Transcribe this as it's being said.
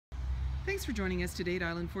Thanks for joining us today at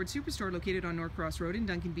Island Ford Superstore, located on Norcross Road in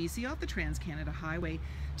Duncan, BC, off the Trans-Canada Highway.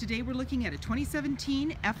 Today we're looking at a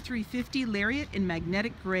 2017 F-350 Lariat in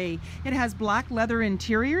magnetic gray. It has black leather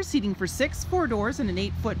interior, seating for 6, 4 doors, and an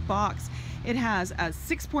 8-foot box. It has a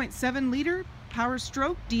 6.7 liter power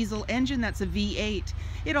stroke diesel engine that's a V8.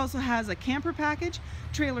 It also has a camper package,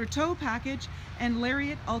 trailer tow package, and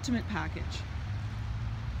Lariat Ultimate package.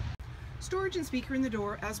 Storage and speaker in the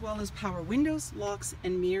door, as well as power windows, locks,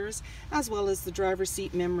 and mirrors, as well as the driver's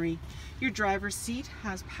seat memory. Your driver's seat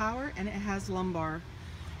has power and it has lumbar.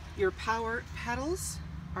 Your power pedals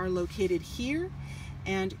are located here,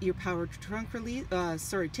 and your power trunk release,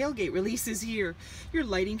 tailgate release is here. Your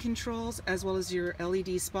lighting controls, as well as your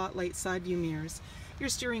LED spotlight side view mirrors. Your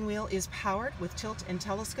steering wheel is powered with tilt and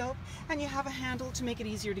telescope, and you have a handle to make it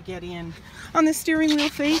easier to get in. On the steering wheel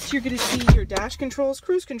face, you're going to see your dash controls,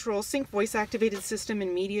 cruise control, sync voice activated system,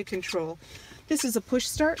 and media control. This is a push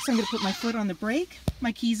start, so I'm going to put my foot on the brake,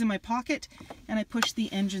 my keys in my pocket, and I push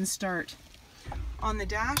the engine start. On the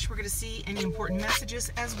dash, we're going to see any important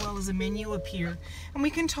messages, as well as a menu appear. And we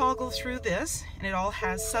can toggle through this, and it all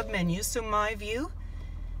has sub-menus. So my view,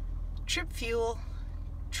 trip fuel,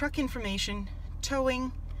 truck information,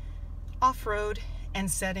 towing, off-road, and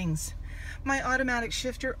settings. My automatic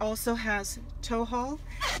shifter also has tow haul,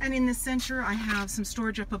 and in the center I have some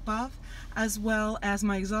storage up above, as well as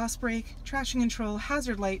my exhaust brake, traction control,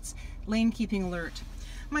 hazard lights, lane keeping alert.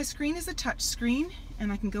 My screen is a touch screen,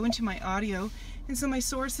 and I can go into my audio, and so my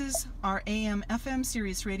sources are AM, FM,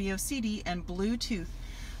 Sirius Radio, CD, and Bluetooth.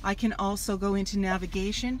 I can also go into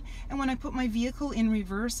navigation, and when I put my vehicle in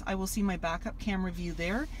reverse, I will see my backup camera view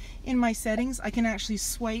there. In my settings, I can actually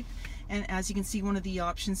swipe, and as you can see, one of the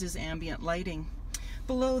options is ambient lighting.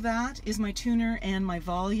 Below that is my tuner and my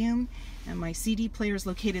volume, and my CD player is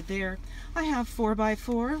located there. I have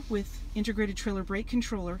 4x4 with integrated trailer brake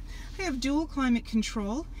controller. I have dual climate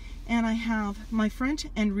control, and I have my front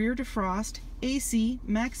and rear defrost, AC,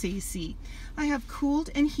 max AC. I have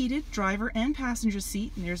cooled and heated driver and passenger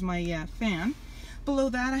seat, and there's my fan. Below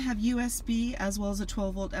that I have USB, as well as a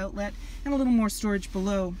 12-volt outlet, and a little more storage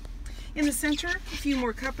below. In the center, a few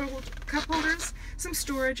more cup holders, some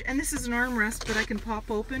storage, and this is an armrest that I can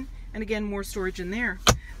pop open, and again, more storage in there.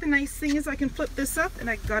 The nice thing is I can flip this up, and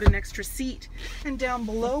I got an extra seat. And down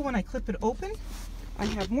below, when I clip it open, I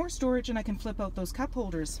have more storage, and I can flip out those cup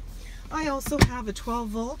holders. I also have a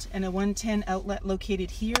 12-volt and a 110 outlet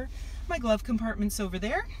located here. My glove compartment's over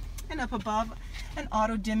there, and up above, an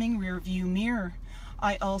auto-dimming rear view mirror.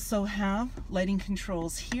 I also have lighting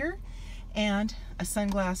controls here, and a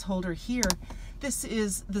sunglass holder here. This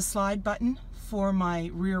is the slide button for my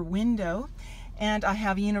rear window, and I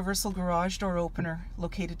have a universal garage door opener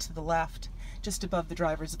located to the left, just above the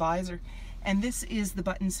driver's visor. And this is the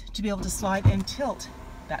buttons to be able to slide and tilt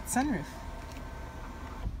that sunroof.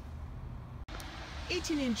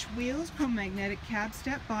 18-inch wheels, chrome magnetic cab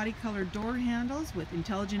step, body colored door handles with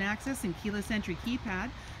intelligent access and keyless entry keypad,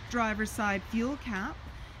 driver's side fuel cap.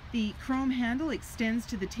 The chrome handle extends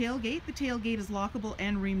to the tailgate. The tailgate is lockable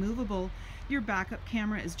and removable. Your backup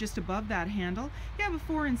camera is just above that handle. You have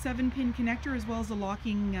a 4- and 7-pin connector, as well as a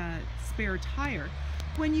locking spare tire.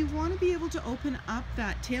 When you want to be able to open up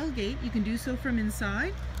that tailgate, you can do so from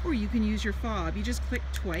inside, or you can use your fob. You just click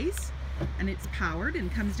twice, and it's powered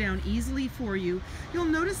and comes down easily for you. You'll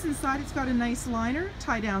notice inside it's got a nice liner,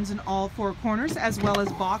 tie downs in all 4 corners, as well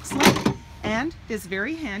as box light, and this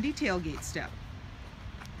very handy tailgate step.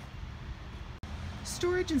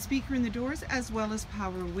 Storage and speaker in the doors, as well as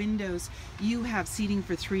power windows. You have seating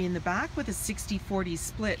for 3 in the back with a 60-40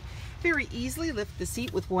 split. Very easily lift the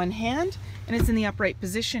seat with one hand, and it's in the upright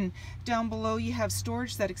position. Down below you have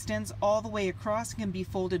storage that extends all the way across and can be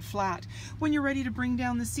folded flat. When you're ready to bring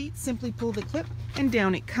down the seat, simply pull the clip and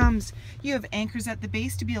down it comes. You have anchors at the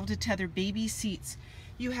base to be able to tether baby seats.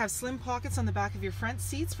 You have slim pockets on the back of your front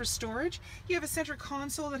seats for storage. You have a center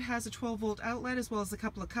console that has a 12-volt outlet, as well as a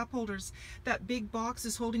couple of cup holders. That big box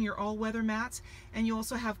is holding your all-weather mats, and you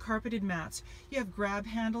also have carpeted mats. You have grab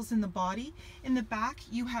handles in the body. In the back,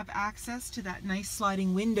 you have access to that nice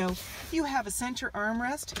sliding window. You have a center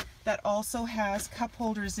armrest that also has cup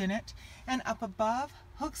holders in it, and up above,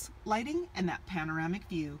 hooks, lighting, and that panoramic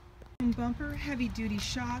view. Bumper, heavy-duty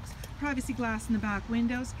shocks, privacy glass in the back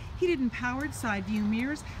windows, heated and powered side view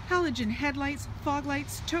mirrors, halogen headlights, fog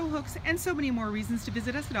lights, tow hooks, and so many more reasons to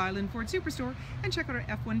visit us at Island Ford Superstore and check out our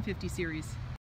F-150 series.